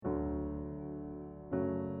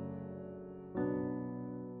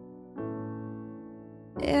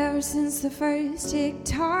Ever since the first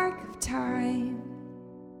tick-tock of time,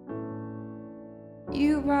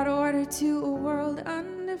 you brought order to a world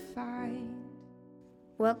undefined.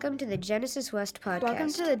 Welcome to the Genesis West Podcast.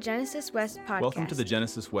 Welcome to the Genesis West Podcast. Welcome to the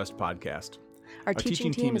Genesis West Podcast. Our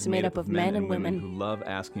teaching team is made up of men and women who love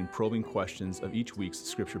asking probing questions of each week's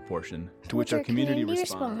scripture portion, to which our community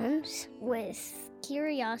responds with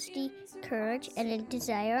curiosity, courage, and a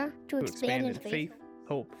desire to expand in faith,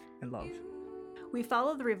 hope, and love. We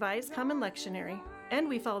follow the Revised Common Lectionary, and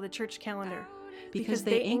we follow the church calendar, because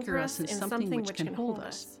they anchor us in something which can hold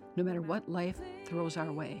us, no matter what life throws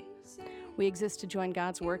our way. We exist to join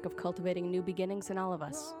God's work of cultivating new beginnings in all of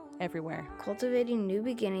us, everywhere. Cultivating new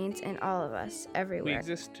beginnings in all of us, everywhere. We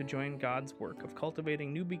exist to join God's work of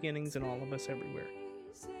cultivating new beginnings in all of us, everywhere.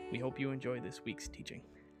 We hope you enjoy this week's teaching.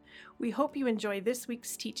 We hope you enjoy this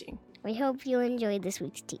week's teaching. We hope you enjoy this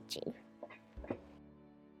week's teaching.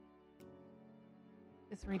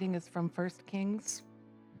 This reading is from 1 Kings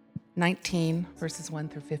 19, verses 1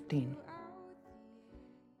 through 15.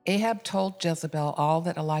 Ahab told Jezebel all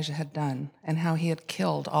that Elijah had done and how he had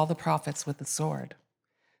killed all the prophets with the sword.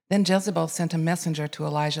 Then Jezebel sent a messenger to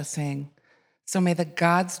Elijah saying, "So may the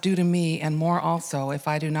gods do to me and more also if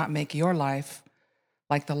I do not make your life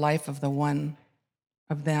like the life of the one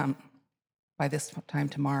of them by this time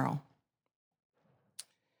tomorrow."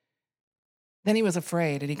 Then he was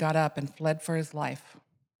afraid, and he got up and fled for his life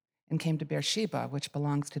and came to Beersheba, which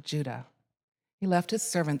belongs to Judah. He left his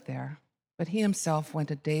servant there, but he himself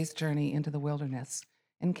went a day's journey into the wilderness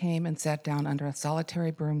and came and sat down under a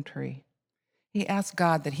solitary broom tree. He asked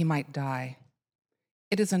God that he might die.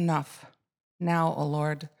 "It is enough. Now, O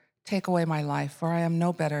Lord, take away my life, for I am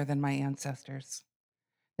no better than my ancestors."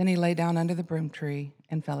 Then he lay down under the broom tree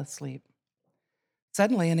and fell asleep.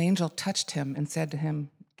 Suddenly an angel touched him and said to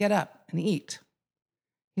him, "Get up and eat."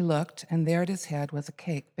 He looked, and there at his head was a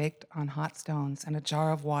cake baked on hot stones and a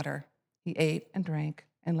jar of water. He ate and drank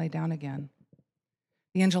and lay down again.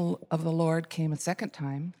 The angel of the Lord came a second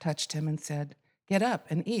time, touched him, and said, "Get up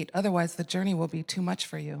and eat, otherwise the journey will be too much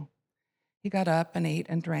for you." He got up and ate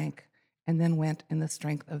and drank, and then went in the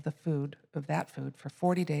strength of that food for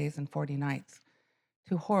 40 days and 40 nights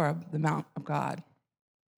to Horeb, the mount of God.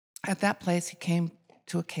 At that place he came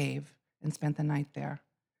to a cave and spent the night there.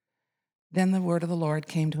 Then the word of the Lord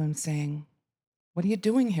came to him, saying, "What are you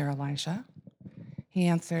doing here, Elisha?" He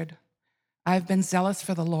answered, "I have been zealous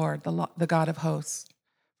for the Lord, the God of hosts,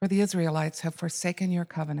 for the Israelites have forsaken your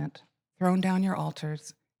covenant, thrown down your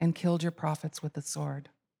altars, and killed your prophets with the sword.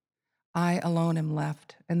 I alone am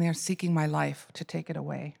left, and they are seeking my life to take it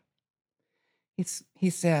away." He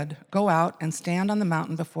said, "Go out and stand on the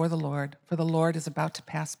mountain before the Lord, for the Lord is about to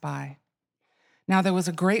pass by." Now there was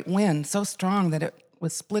a great wind, so strong that it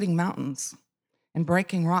was splitting mountains and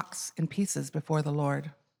breaking rocks in pieces before the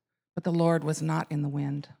Lord. But the Lord was not in the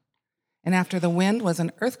wind. And after the wind was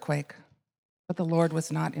an earthquake, but the Lord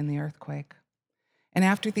was not in the earthquake. And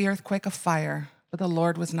after the earthquake, a fire, but the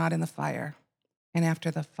Lord was not in the fire. And after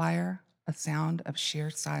the fire, a sound of sheer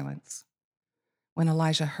silence. When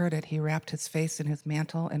Elijah heard it, he wrapped his face in his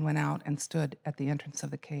mantle and went out and stood at the entrance of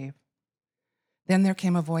the cave. Then there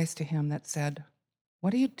came a voice to him that said,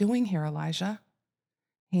 "What are you doing here, Elijah?"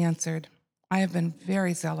 He answered, "I have been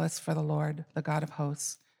very zealous for the Lord, the God of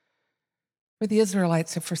hosts. For the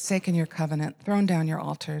Israelites have forsaken your covenant, thrown down your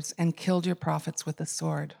altars, and killed your prophets with the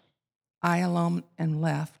sword. I alone am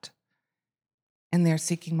left, and they are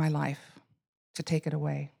seeking my life to take it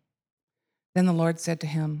away." Then the Lord said to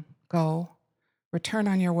him, "Go, return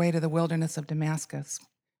on your way to the wilderness of Damascus.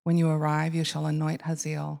 When you arrive, you shall anoint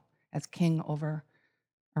Hazael as king over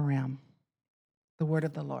Aram." The word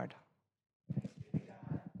of the Lord.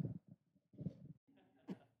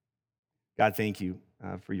 God, thank you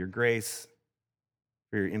for your grace,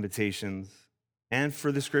 for your invitations, and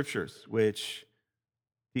for the scriptures, which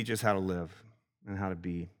teach us how to live and how to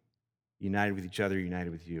be united with each other, united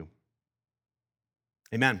with you.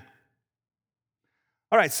 Amen.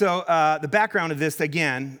 All right, so the background of this,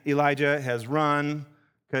 again, Elijah has run.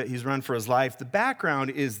 He's run for his life. The background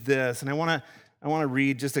is this, and I want to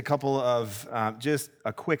read just a couple of, just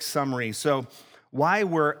a quick summary. So why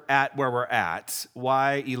we're at where we're at,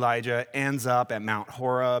 why Elijah ends up at Mount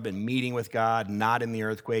Horeb and meeting with God, not in the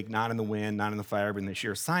earthquake, not in the wind, not in the fire, but in the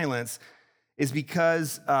sheer silence, is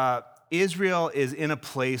because Israel is in a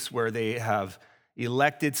place where they have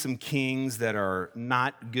elected some kings that are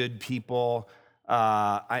not good people.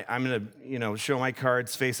 I'm going to, show my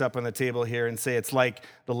cards face up on the table here and say it's like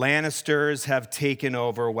the Lannisters have taken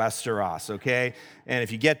over Westeros, okay? And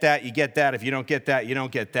if you get that, you get that. If you don't get that, you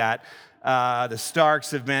don't get that. The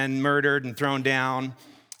Starks have been murdered and thrown down.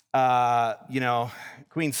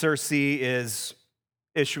 Queen Cersei is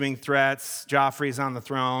issuing threats. Joffrey's on the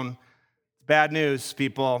throne. It's bad news,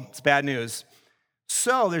 people. It's bad news.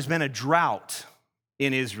 So there's been a drought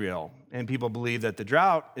in Israel, and people believe that the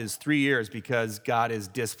drought is 3 years because God is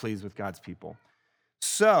displeased with God's people.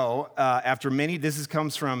 So this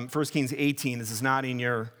comes from 1 Kings 18. This is not in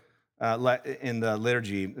your in the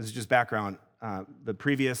liturgy. This is just background. The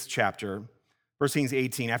previous chapter, 1 Kings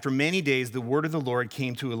 18. After many days, the word of the Lord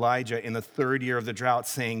came to Elijah in the 3rd year of the drought,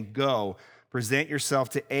 saying, "Go, present yourself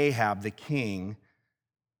to Ahab the king,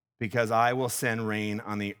 because I will send rain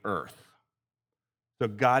on the earth." So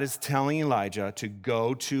God is telling Elijah to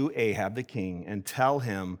go to Ahab the king and tell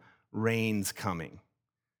him rain's coming.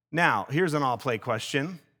 Now, here's an all-play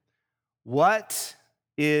question. What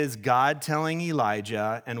is God telling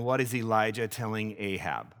Elijah, and what is Elijah telling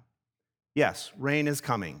Ahab? Yes, rain is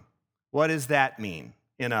coming. What does that mean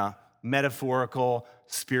in a metaphorical,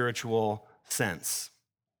 spiritual sense?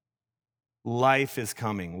 Life is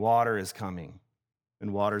coming. Water is coming.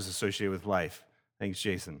 And water is associated with life. Thanks,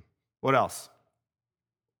 Jason. What else?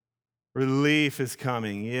 Relief is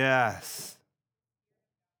coming. Yes.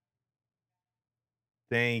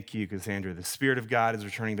 Thank you, Cassandra. The Spirit of God is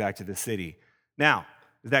returning back to the city. Now,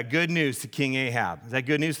 is that good news to King Ahab? Is that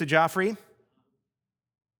good news to Joffrey?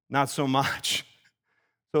 Not so much.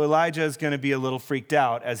 So Elijah is going to be a little freaked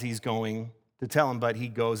out as he's going to tell him, but he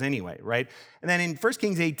goes anyway, right? And then in 1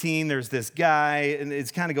 Kings 18, there's this guy, and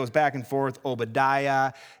it kind of goes back and forth.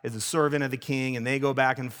 Obadiah is a servant of the king, and they go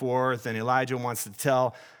back and forth, and Elijah wants to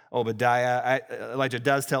tell Elijah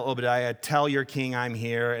does tell Obadiah, "Tell your king I'm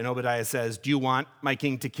here." And Obadiah says, "Do you want my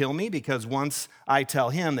king to kill me? Because once I tell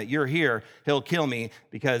him that you're here, he'll kill me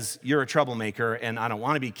because you're a troublemaker and I don't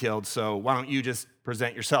want to be killed. So why don't you just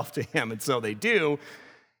present yourself to him?" And so they do.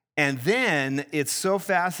 And then it's so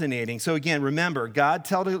fascinating. So again, remember, God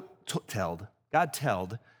told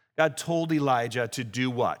Elijah to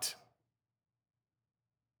do what?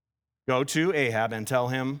 Go to Ahab and tell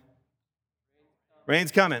him,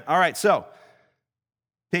 rain's coming. All right, so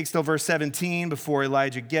takes till verse 17 before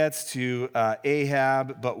Elijah gets to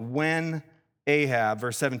Ahab. But when Ahab,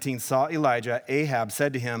 verse 17, saw Elijah, Ahab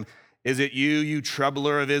said to him, "Is it you, you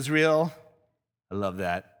troubler of Israel?" I love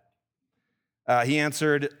that. He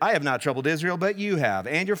answered, "I have not troubled Israel, but you have,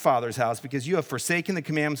 and your father's house, because you have forsaken the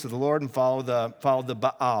commandments of the Lord and followed the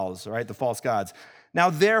Baals," right, the false gods. Now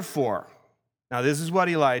therefore, this is what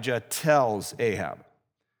Elijah tells Ahab.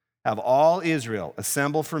 "Have all Israel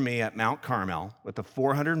assemble for me at Mount Carmel with the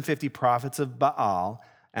 450 prophets of Baal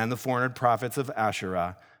and the 400 prophets of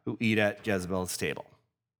Asherah who eat at Jezebel's table."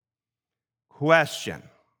 Question: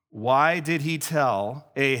 why did he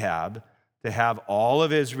tell Ahab to have all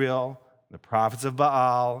of Israel, the prophets of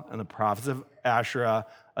Baal and the prophets of Asherah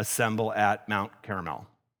assemble at Mount Carmel?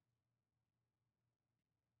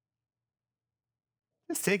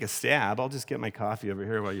 Just take a stab. I'll just get my coffee over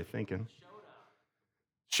here while you're thinking.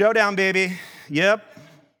 Showdown, baby. Yep.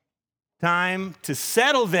 Time to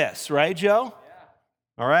settle this, right, Joe?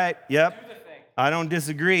 Yeah. All right, yep. I don't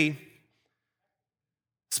disagree.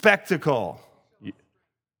 Spectacle.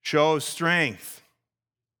 Show of strength.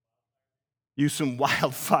 Use some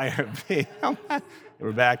wildfire, baby.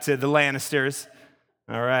 We're back to the Lannisters.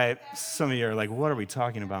 All right. Some of you are like, what are we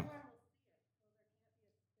talking about?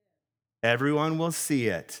 Everyone will see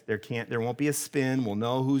it. There won't be a spin. We'll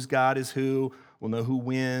know whose God is who. We'll know who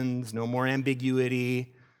wins. No more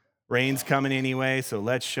ambiguity. Rain's coming anyway, so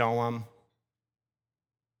let's show them.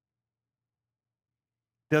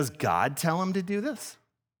 Does God tell him to do this?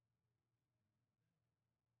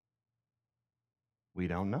 We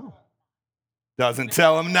don't know. Doesn't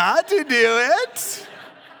tell him not to do it.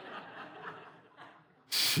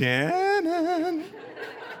 Shannon.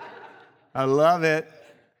 I love it.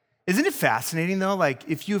 Isn't it fascinating, though? Like,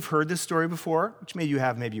 if you've heard this story before, which maybe you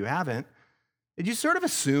have, maybe you haven't, did you sort of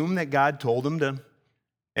assume that God told him to,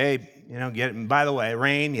 hey, get it? By the way,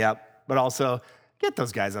 rain, yep, but also get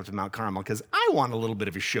those guys up to Mount Carmel because I want a little bit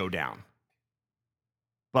of a showdown.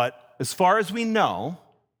 But as far as we know,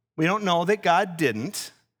 we don't know that God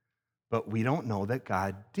didn't, but we don't know that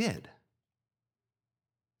God did.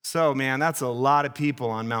 So, man, that's a lot of people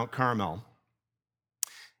on Mount Carmel.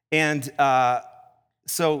 And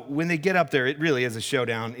so when they get up there, it really is a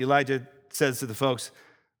showdown. Elijah says to the folks,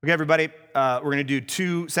 okay, everybody, we're going to do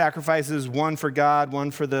 2 sacrifices, one for God,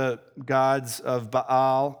 one for the gods of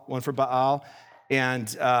Baal, one for Baal,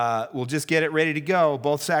 and we'll just get it ready to go.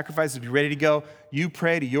 Both sacrifices will be ready to go. You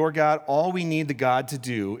pray to your God. All we need the God to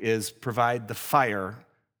do is provide the fire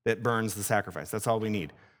that burns the sacrifice. That's all we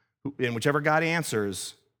need. And whichever God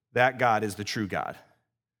answers, that God is the true God.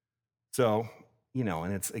 So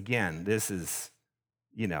and it's, again, this is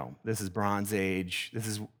Bronze Age. This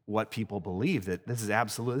is what people believe, that this is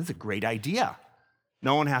a great idea.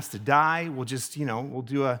 No one has to die. We'll just, we'll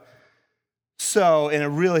do a... So,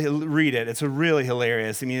 read it. It's a really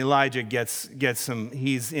hilarious. I mean, Elijah gets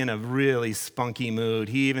he's in a really spunky mood.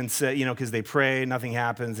 He even said, because they pray, nothing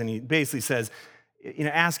happens. And he basically says,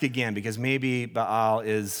 ask again, because maybe Baal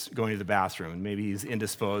is going to the bathroom and maybe he's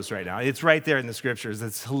indisposed right now. It's right there in the scriptures.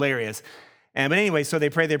 It's hilarious. But anyway, so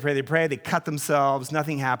they pray. They cut themselves.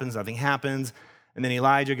 Nothing happens. And then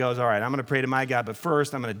Elijah goes, all right, I'm going to pray to my God, but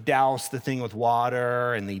first I'm going to douse the thing with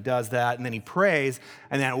water, and he does that, and then he prays,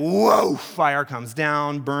 and then, whoa, fire comes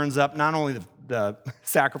down, burns up not only the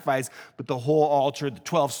sacrifice, but the whole altar, the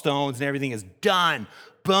 12 stones, and everything is done.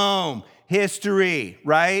 Boom, history,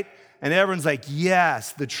 right? And everyone's like,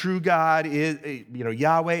 yes, the true God is,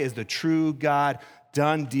 Yahweh is the true God,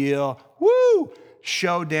 done deal, woo,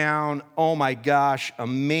 showdown, oh my gosh,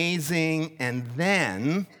 amazing, and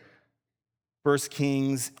then... 1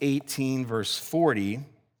 Kings 18, verse 40,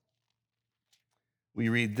 we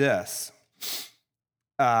read this.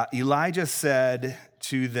 Elijah said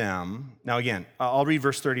to them, now again, I'll read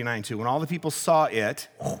verse 39 too. When all the people saw it,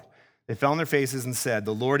 they fell on their faces and said,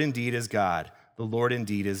 the Lord indeed is God. The Lord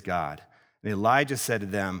indeed is God. And Elijah said to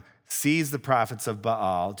them, seize the prophets of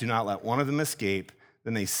Baal. Do not let one of them escape.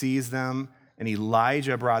 Then they seized them, and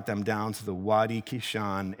Elijah brought them down to the Wadi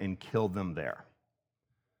Kishon and killed them there.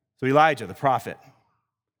 So Elijah, the prophet,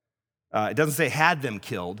 it doesn't say had them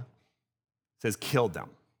killed, it says killed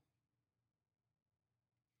them.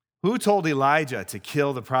 Who told Elijah to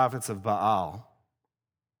kill the prophets of Baal?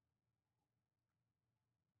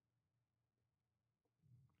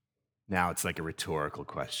 Now it's like a rhetorical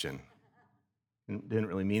question. Didn't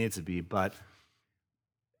really mean it to be, but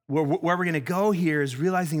where we're going to go here is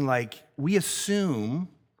realizing, we assume,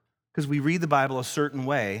 because we read the Bible a certain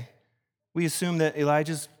way, we assume that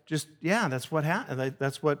Elijah's that's what happened.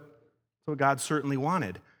 That's what God certainly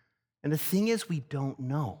wanted. And the thing is, we don't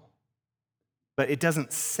know. But it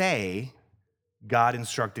doesn't say God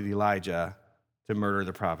instructed Elijah to murder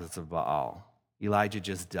the prophets of Baal. Elijah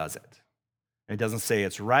just does it. And it doesn't say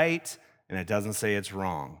it's right, and it doesn't say it's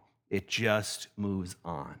wrong. It just moves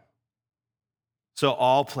on. So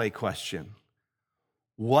I'll play question.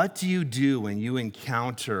 What do you do when you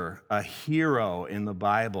encounter a hero in the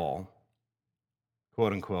Bible,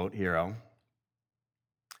 quote unquote hero,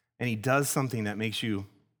 and he does something that makes you,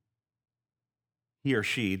 he or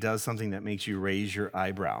she does something that makes you raise your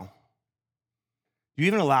eyebrow? Do you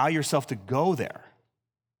even allow yourself to go there,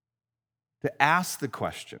 to ask the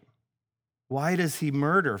question, why does he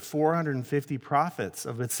murder 450 prophets?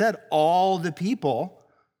 It said all the people,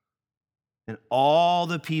 and all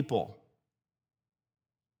the people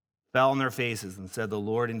fell on their faces and said, the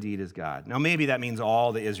Lord indeed is God. Now, maybe that means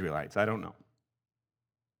all the Israelites. I don't know.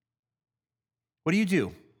 What do you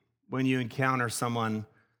do when you encounter someone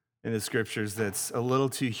in the scriptures that's a little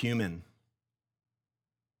too human?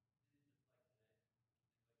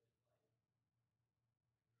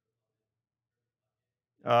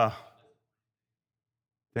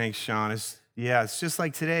 Thanks, Sean. It's just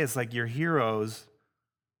like today. It's like your heroes,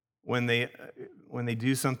 when they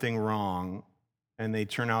do something wrong and they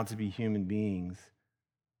turn out to be human beings.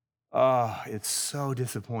 It's so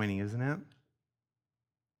disappointing, isn't it?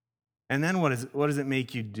 And then what does it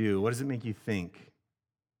make you do? What does it make you think?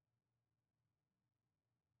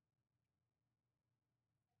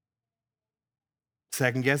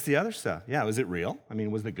 Second guess the other stuff. Yeah, was it real? I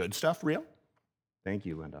mean, was the good stuff real? Thank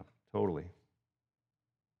you, Linda. Totally.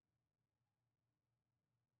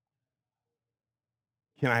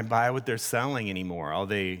 Can I buy what they're selling anymore? Are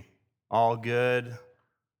they all good,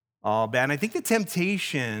 all bad? And I think the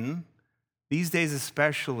temptation, these days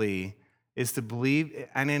especially, is to believe,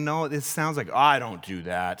 and I know this sounds like, I don't do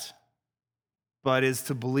that, but is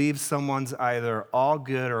to believe someone's either all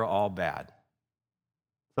good or all bad.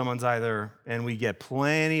 Someone's either, and we get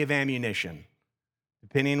plenty of ammunition,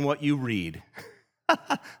 depending on what you read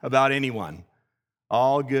about anyone,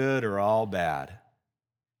 all good or all bad.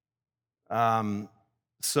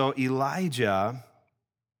 So Elijah,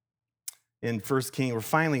 in 1 Kings, we're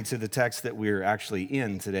finally to the text that we're actually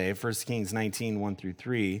in today, 1 Kings 19, 1 through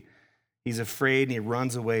 3. He's afraid and he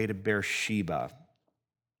runs away to Beersheba.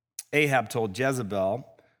 Ahab told Jezebel,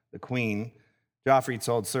 the queen, Joffrey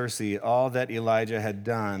told Cersei all that Elijah had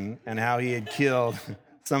done and how he had killed.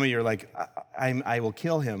 Some of you are like, I will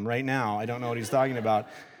kill him right now. I don't know what he's talking about.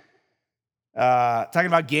 Talking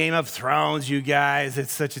about Game of Thrones, you guys.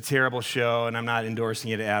 It's such a terrible show, and I'm not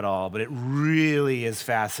endorsing it at all, but it really is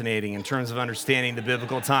fascinating in terms of understanding the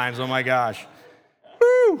biblical times. Oh my gosh.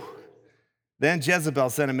 Woo! Then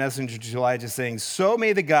Jezebel sent a messenger to Elijah saying, so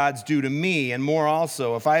may the gods do to me and more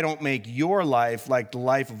also if I don't make your life like the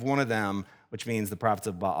life of one of them, which means the prophets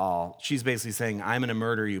of Baal. She's basically saying, I'm going to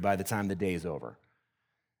murder you by the time the day's over.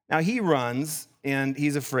 Now he runs and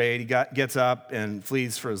he's afraid. He gets up and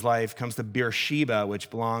flees for his life, comes to Beersheba,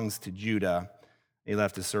 which belongs to Judah. He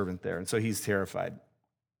left his servant there, and so he's terrified.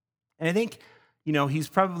 And I think, he's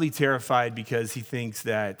probably terrified because he thinks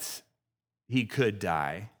that he could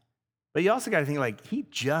die. But you also got to think, he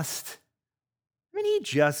just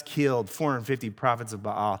killed 450 prophets of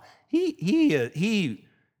Baal. He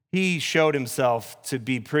showed himself to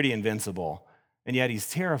be pretty invincible, and yet he's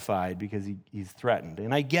terrified because he's threatened.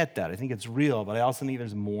 And I get that. I think it's real, but I also think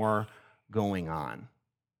there's more going on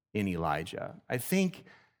in Elijah. I think,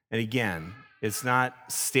 and again, it's not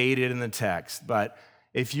stated in the text, but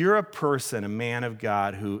if you're a person, a man of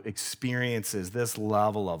God who experiences this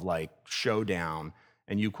level of showdown,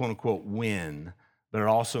 and you quote unquote win, but it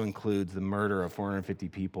also includes the murder of 450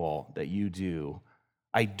 people that you do,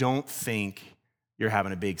 I don't think you're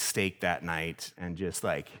having a big steak that night and just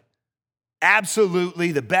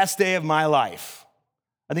absolutely the best day of my life.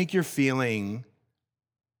 I think you're feeling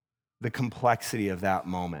the complexity of that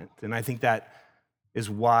moment. And I think that is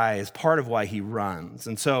part of why he runs.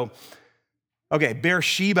 And so, okay,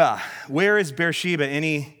 Beersheba. Where is Beersheba?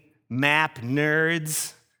 Any map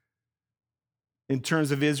nerds? In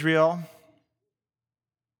terms of Israel?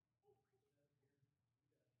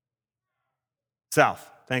 South.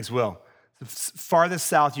 Thanks, Will. The farthest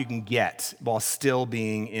south you can get while still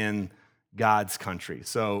being in God's country.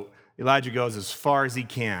 So Elijah goes as far as he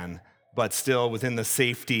can, but still within the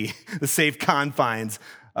safe confines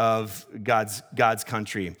of God's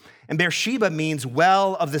country. And Beersheba means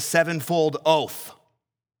well of the sevenfold oath,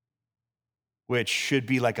 which should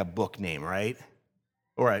be like a book name, right?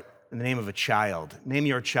 Or in the name of a child. Name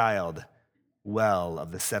your child well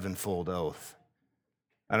of the sevenfold oath.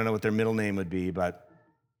 I don't know what their middle name would be, but...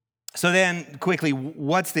 So then, quickly,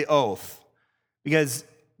 what's the oath? Because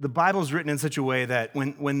the Bible's written in such a way that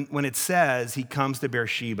when it says he comes to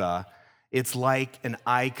Beersheba, it's like an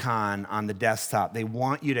icon on the desktop. They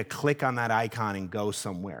want you to click on that icon and go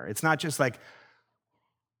somewhere. It's not just like,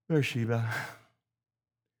 Beersheba.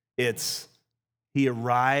 It's... he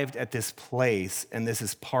arrived at this place, and this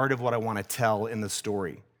is part of what I want to tell in the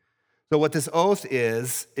story. So what this oath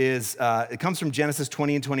is it comes from Genesis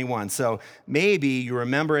 20 and 21. So maybe you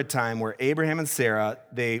remember a time where Abraham and Sarah,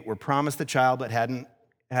 they were promised a child but hadn't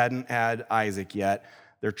had Isaac yet.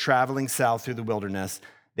 They're traveling south through the wilderness.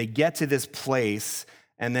 They get to this place,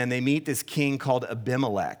 and then they meet this king called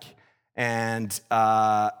Abimelech. And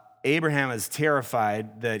Abraham is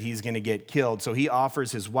terrified that he's going to get killed, so he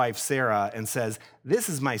offers his wife Sarah and says, this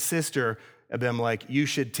is my sister, Abimelech. You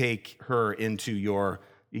should take her into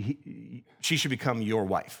she should become your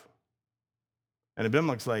wife. And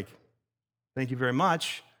Abimelech's like, thank you very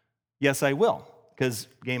much. Yes, I will. Because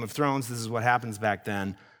Game of Thrones, this is what happens back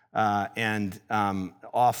then.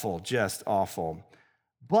 Awful, just awful.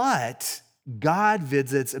 But God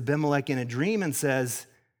visits Abimelech in a dream and says,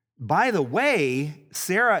 by the way,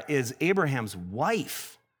 Sarah is Abraham's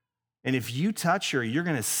wife. And if you touch her, you're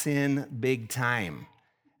going to sin big time.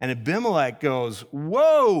 And Abimelech goes,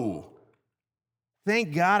 whoa,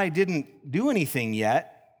 thank God I didn't do anything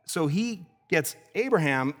yet. So he gets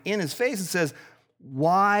Abraham in his face and says,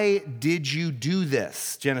 why did you do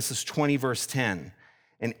this? Genesis 20, verse 10.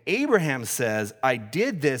 And Abraham says, I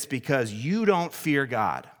did this because you don't fear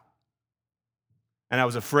God. And I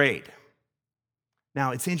was afraid.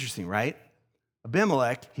 Now, it's interesting, right?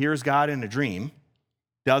 Abimelech hears God in a dream,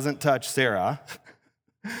 doesn't touch Sarah,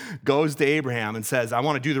 goes to Abraham and says, I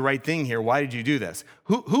want to do the right thing here. Why did you do this?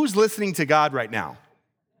 Who's listening to God right now?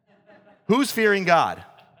 Who's fearing God?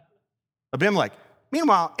 Abimelech.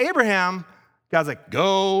 Meanwhile, Abraham, God's like,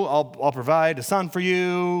 go, I'll provide a son for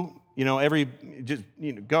you.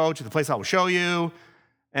 Go to the place I will show you.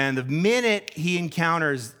 And the minute he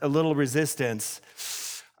encounters a little resistance,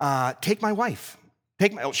 take my wife.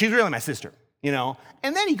 She's really my sister, And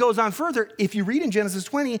then he goes on further. If you read in Genesis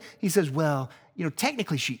 20, he says, well,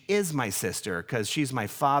 technically she is my sister because she's my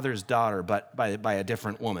father's daughter, but by a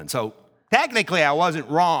different woman. So technically I wasn't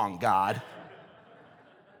wrong, God.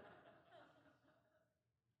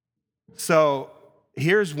 So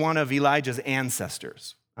here's one of Elijah's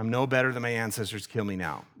ancestors. I'm no better than my ancestors, kill me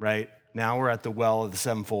now, right? Now we're at the well of the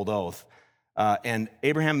sevenfold oath. And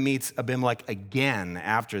Abraham meets Abimelech again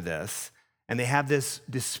after this. And they have this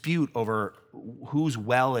dispute over whose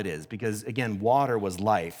well it is because, again, water was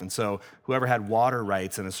life. And so whoever had water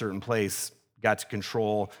rights in a certain place got to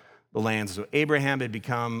control the land. So Abraham had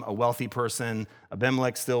become a wealthy person.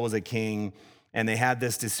 Abimelech still was a king, and they had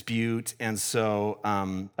this dispute. And so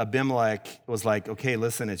Abimelech was like, okay,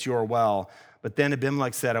 listen, it's your well. But then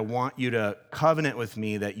Abimelech said, I want you to covenant with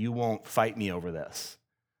me that you won't fight me over this.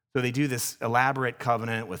 So they do this elaborate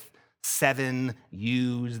covenant with 7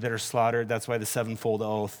 ewes that are slaughtered. That's why the sevenfold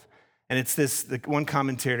oath. And it's this, one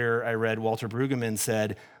commentator I read, Walter Brueggemann,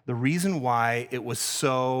 said, the reason why it was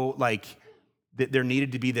so that there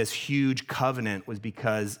needed to be this huge covenant was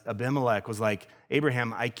because Abimelech was like,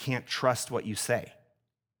 Abraham, I can't trust what you say.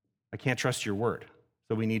 I can't trust your word.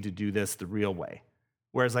 So we need to do this the real way.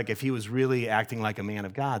 Whereas if he was really acting like a man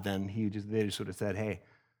of God, then they just sort of said, hey,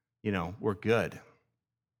 we're good.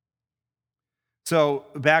 So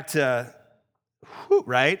back to,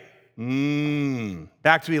 right?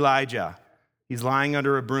 Back to Elijah. He's lying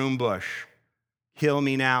under a broom bush. Kill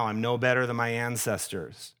me now. I'm no better than my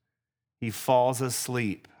ancestors. He falls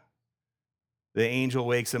asleep. The angel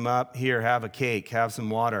wakes him up. Here, have a cake. Have some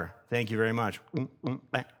water. Thank you very much.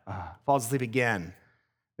 Falls asleep again.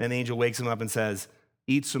 Then the angel wakes him up and says,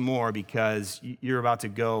 eat some more because you're about to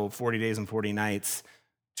go 40 days and 40 nights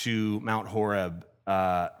to Mount Horeb,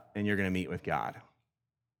 and you're going to meet with God.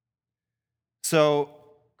 So,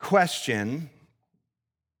 question,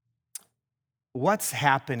 what's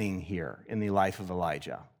happening here in the life of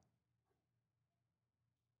Elijah?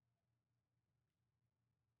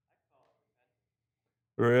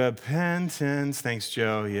 Repentance. Thanks,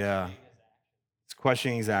 Joe. Yeah. It's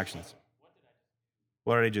questioning his actions.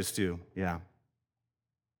 What did I just do? Yeah.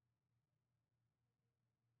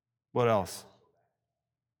 What else?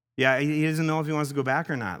 Yeah, he doesn't know if he wants to go back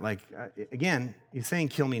or not. Again, he's saying,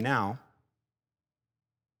 kill me now.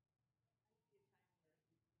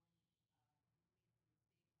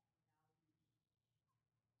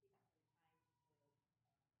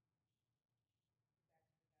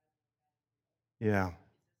 Yeah.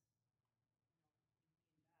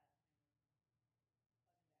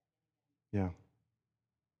 Yeah.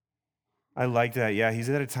 I like that. Yeah, he's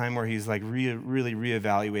at a time where he's really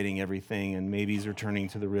reevaluating everything, and maybe he's returning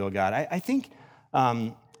to the real God. I think,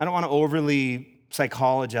 I don't want to overly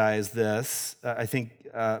psychologize this,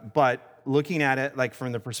 but looking at it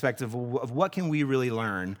from the perspective of what can we really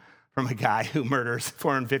learn from a guy who murders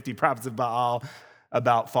 450 prophets of Baal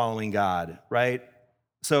about following God, right?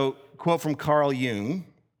 So, quote from Carl Jung,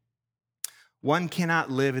 one cannot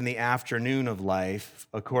live in the afternoon of life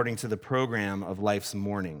according to the program of life's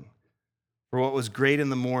morning. For what was great in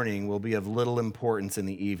the morning will be of little importance in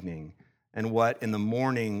the evening, and what in the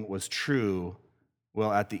morning was true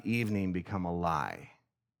will at the evening become a lie.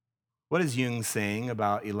 What is Jung saying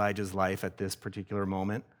about Elijah's life at this particular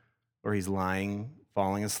moment, where he's lying,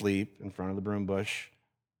 falling asleep in front of the broom bush,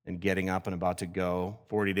 and getting up and about to go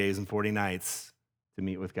 40 days and 40 nights to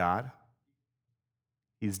meet with God?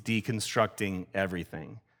 He's deconstructing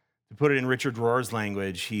everything. To put it in Richard Rohr's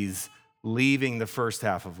language, he's leaving the first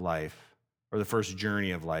half of life, or the first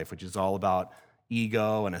journey of life, which is all about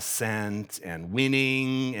ego and ascent and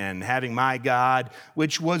winning and having my God,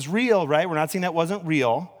 which was real, right? We're not saying that wasn't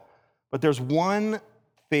real, but there's one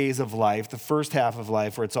phase of life, the first half of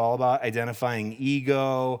life, where it's all about identifying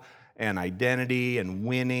ego and identity and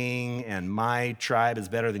winning and my tribe is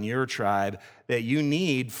better than your tribe, that you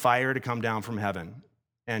need fire to come down from heaven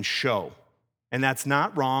and show. And that's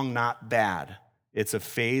not wrong, not bad. It's a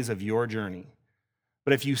phase of your journey.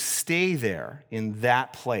 But if you stay there in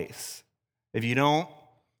that place, if you don't,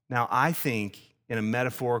 now I think in a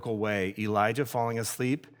metaphorical way, Elijah falling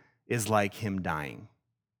asleep is like him dying.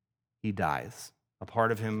 He dies. A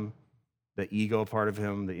part of him, the ego part of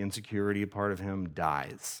him, the insecurity part of him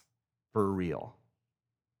dies for real.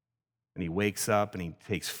 And he wakes up and he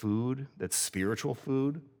takes food that's spiritual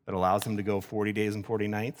food that allows him to go 40 days and 40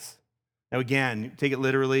 nights. Now again, take it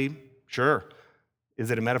literally, sure. Is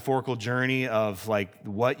it a metaphorical journey of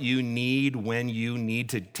what you need when you need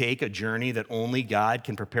to take a journey that only God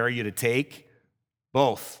can prepare you to take?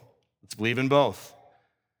 Both. Let's believe in both.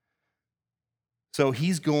 So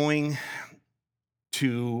he's going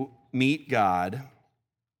to meet God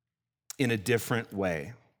in a different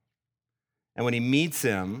way. And when he meets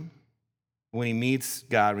him, when he meets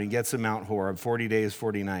God, when he gets to Mount Horeb, 40 days,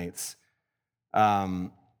 40 nights, God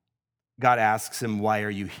asks him, why are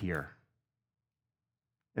you here?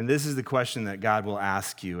 And this is the question that God will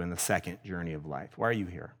ask you in the second journey of life. Why are you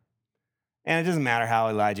here? And it doesn't matter how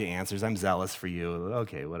Elijah answers, I'm zealous for you.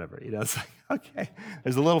 Okay, whatever. It's okay.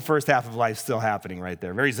 There's a little first half of life still happening right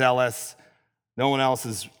there. Very zealous. No one else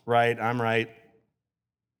is right. I'm right.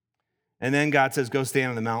 And then God says, go stand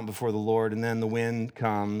on the mountain before the Lord. And then the wind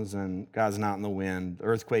comes, and God's not in the wind. The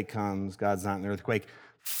earthquake comes, God's not in the earthquake.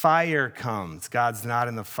 fire comes. God's not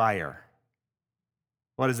in the fire.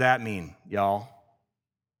 What does that mean, y'all?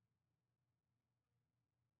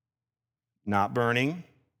 Not burning.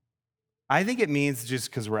 I think it means, just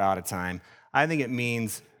because we're out of time, I think it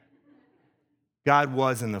means God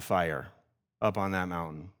was in the fire up on that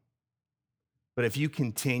mountain. But if you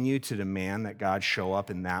continue to demand that God show up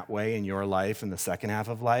in that way in your life, in the second half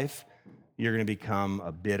of life, you're going to become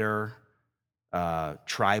a bitter,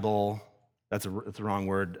 tribal, that's the wrong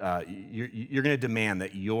word. You're going to demand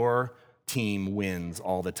that your team wins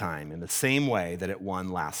all the time in the same way that it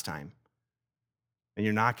won last time. And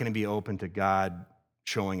you're not going to be open to God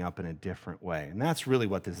showing up in a different way. And that's really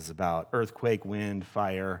what this is about. Earthquake, wind,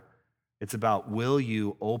 fire. It's about, will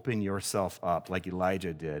you open yourself up like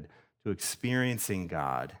Elijah did to experiencing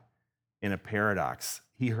God in a paradox?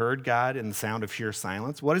 He heard God in the sound of sheer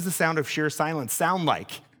silence. What does the sound of sheer silence sound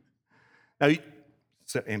like? Now,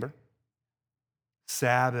 Amber?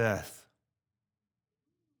 Sabbath.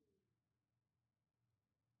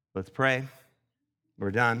 Let's pray.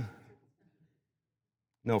 We're done.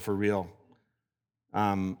 No, for real.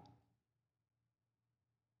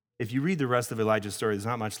 If you read the rest of Elijah's story, there's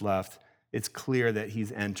not much left. It's clear that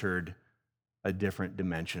he's entered a different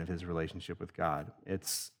dimension of his relationship with God.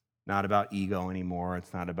 It's not about ego anymore.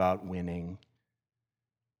 It's not about winning.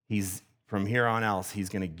 From here on out, he's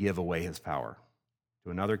going to give away his power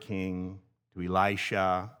to another king, to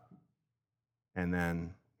Elisha, and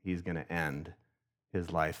then he's going to end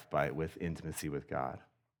his life with intimacy with God.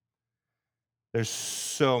 There's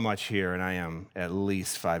so much here, and I am at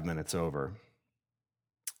least 5 minutes over.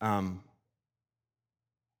 But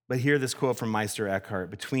hear this quote from Meister Eckhart: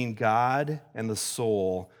 between God and the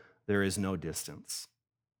soul, there is no distance.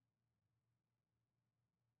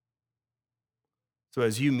 So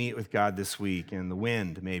as you meet with God this week, in the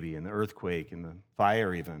wind maybe, in the earthquake, in the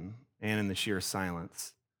fire even, and in the sheer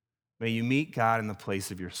silence, may you meet God in the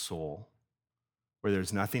place of your soul, where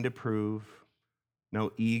there's nothing to prove,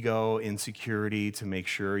 no ego, insecurity to make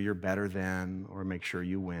sure you're better than or make sure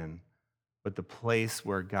you win, but the place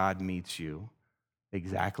where God meets you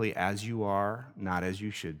exactly as you are, not as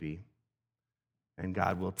you should be. And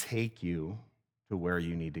God will take you to where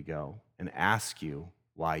you need to go and ask you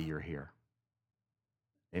why you're here.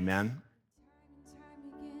 Amen.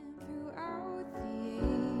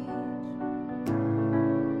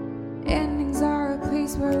 Endings are a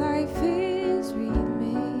place where life is remade.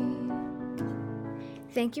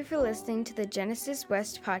 Thank you for listening to the Genesis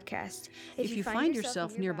West podcast. If you find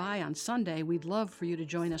yourself nearby on Sunday, we'd love for you to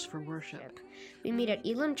join us for worship. We meet at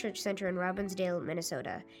Elam Church Center in Robbinsdale,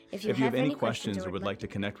 Minnesota. If you have any questions or would like to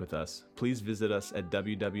connect with us, please visit us at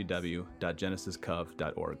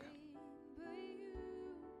www.genesiscov.org.